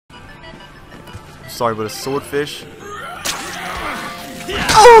sorry, but a swordfish.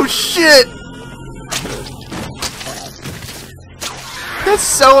 Oh shit! That's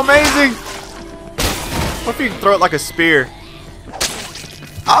so amazing! What if you can throw it like a spear?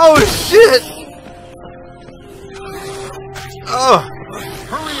 Oh shit! Oh!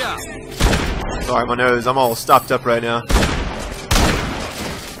 Hurry up! Sorry, my nose. I'm all stopped up right now.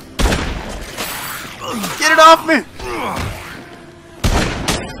 Get it off me!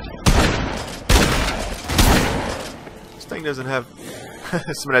 This thing doesn't have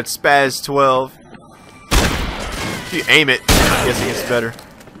some of that Spaz 12. If you aim it, I guess it gets better.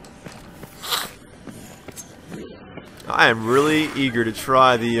 I am really eager to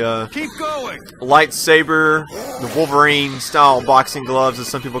try the Keep going. lightsaber, the Wolverine style boxing gloves, as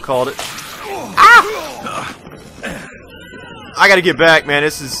some people called it. Ah! I gotta get back, man.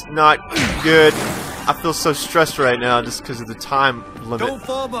 This is not good. I feel so stressed right now just because of the time limit. Don't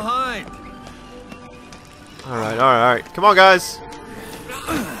fall behind. Alright, alright, alright. Come on, guys.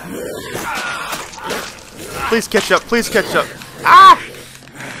 Please catch up, please catch up. Ah!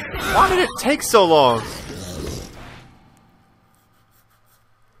 Why did it take so long?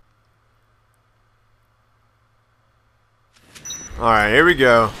 Alright, here we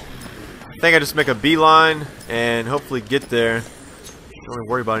go. I think I just make a beeline and hopefully get there. Don't really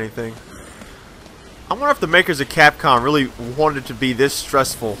worry about anything. I wonder if the makers of Capcom really wanted it to be this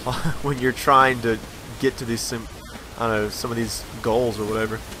stressful when you're trying to get to these, I don't know, some of these goals or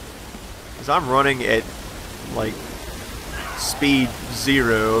whatever. Because I'm running at, like, speed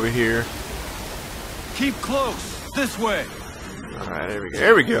 0 over here. Keep close. This way. Alright, there we go.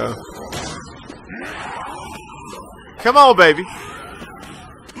 There we go. Come on, baby.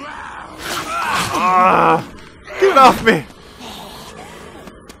 Ah, get it off me.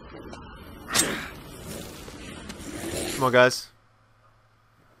 Come on, guys.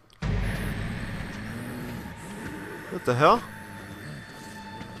 What the hell?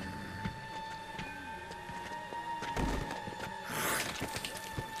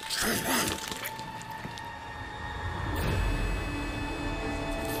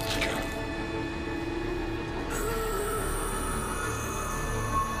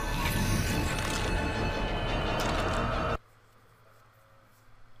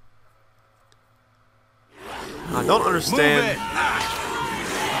 I don't understand.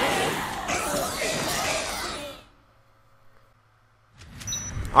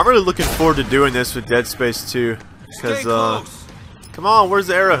 I'm really looking forward to doing this with Dead Space 2. Because, come on, where's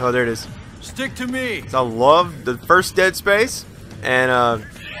the arrow? Oh, there it is. Stick to me. I love the first Dead Space, and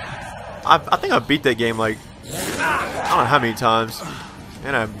I think I beat that game like I don't know how many times,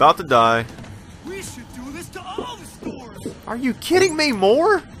 and I'm about to die. We should do this to all the stores. Are you kidding me?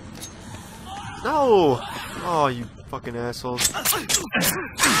 More? No. Oh, you fucking assholes.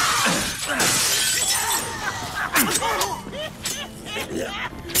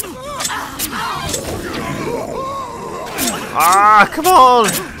 Ah, come on.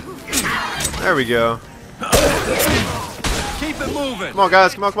 There we go. Keep it moving. Come on,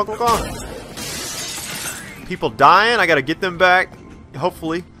 guys. Come on, come on, come on. People dying. I gotta get them back.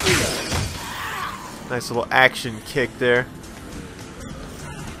 Hopefully. Nice little action kick there.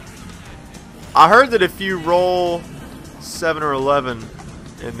 I heard that if you roll 7 or 11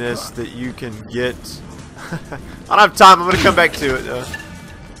 in this, that you can get. I don't have time. I'm gonna come back to it.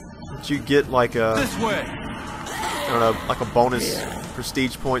 That you get like a. This way. I don't know, like a bonus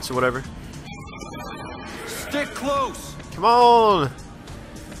prestige points or whatever. Stick close. Come on!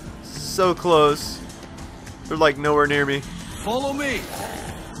 So close. They're like nowhere near me. Follow me.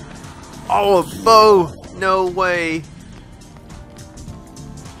 Oh, a bow! No way.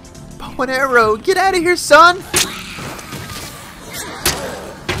 Bow and arrow! Get out of here, son!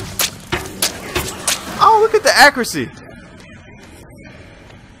 Oh, look at the accuracy!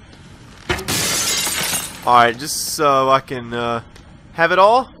 Alright, just so I can have it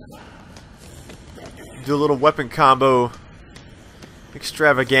all. Do a little weapon combo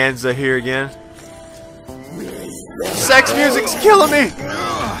extravaganza here again. Sex music's killing me!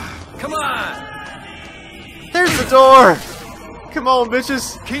 Come on. There's the door! Come on,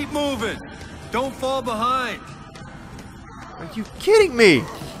 bitches! Keep moving. Don't fall behind. Are you kidding me?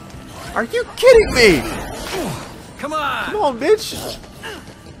 Are you kidding me? Come on. Come on, bitch!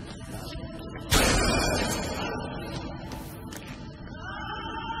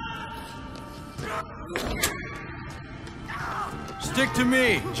 Stick to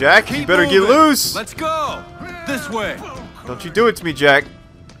me. Jack, you better get loose! Let's go. This way. Don't you do it to me, Jack.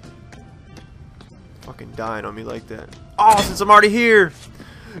 Fucking dying on me like that. Oh, since I'm already here!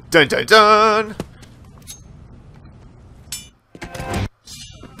 Dun dun dun!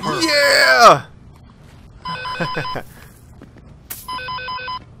 Yeah!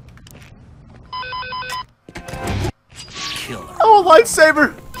 Killer. Oh, a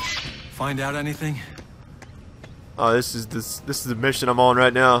lightsaber! Find out anything? Oh, this is the mission I'm on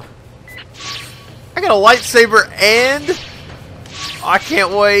right now. I got a lightsaber and oh, I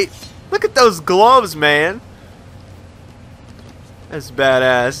can't wait. Look at those gloves, man. That's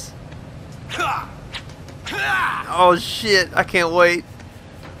badass. Oh shit, I can't wait.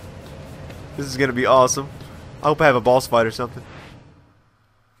 This is gonna be awesome. I hope I have a boss fight or something.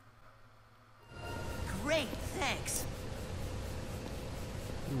 Great, thanks.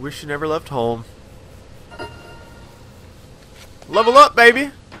 You wish you never left home. Level up,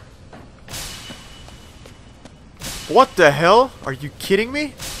 baby. What the hell? Are you kidding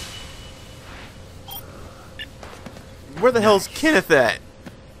me? Where the hell's Kenneth at?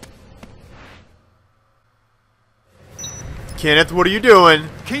 Kenneth, what are you doing?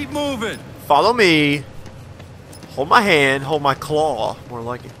 Keep moving. Follow me. Hold my hand. Hold my claw. More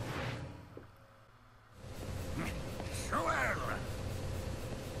like it.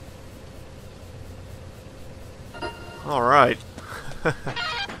 Alright.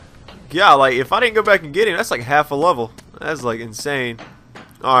 Yeah, like, if I didn't go back and get him, that's like half a level. That's like insane.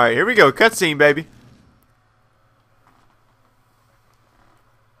 Alright, here we go. Cutscene, baby.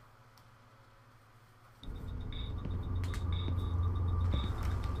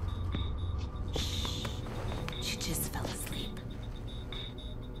 She just fell asleep.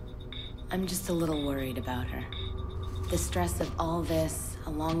 I'm just a little worried about her. The stress of all this,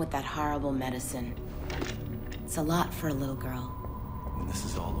 along with that horrible medicine. It's a lot for a little girl. When this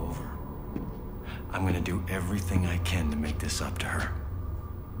is all over, I'm gonna do everything I can to make this up to her.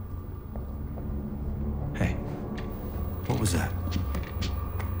 Hey, what was that?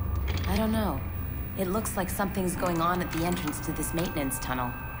 I don't know. It looks like something's going on at the entrance to this maintenance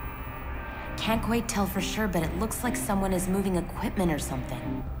tunnel. Can't quite tell for sure, but it looks like someone is moving equipment or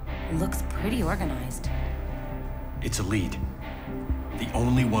something. It looks pretty organized. It's a lead. The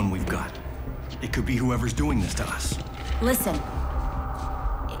only one we've got. It could be whoever's doing this to us. Listen.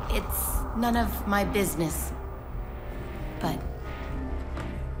 It's none of my business. But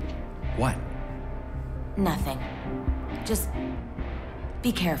What? nothing. Just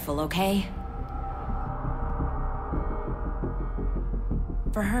be careful, okay?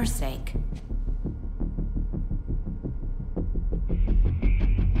 For her sake.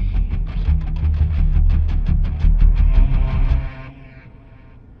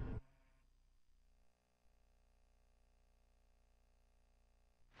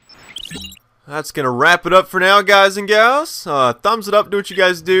 That's gonna wrap it up for now, guys and gals. Thumbs it up, do what you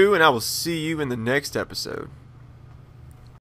guys do, and I will see you in the next episode.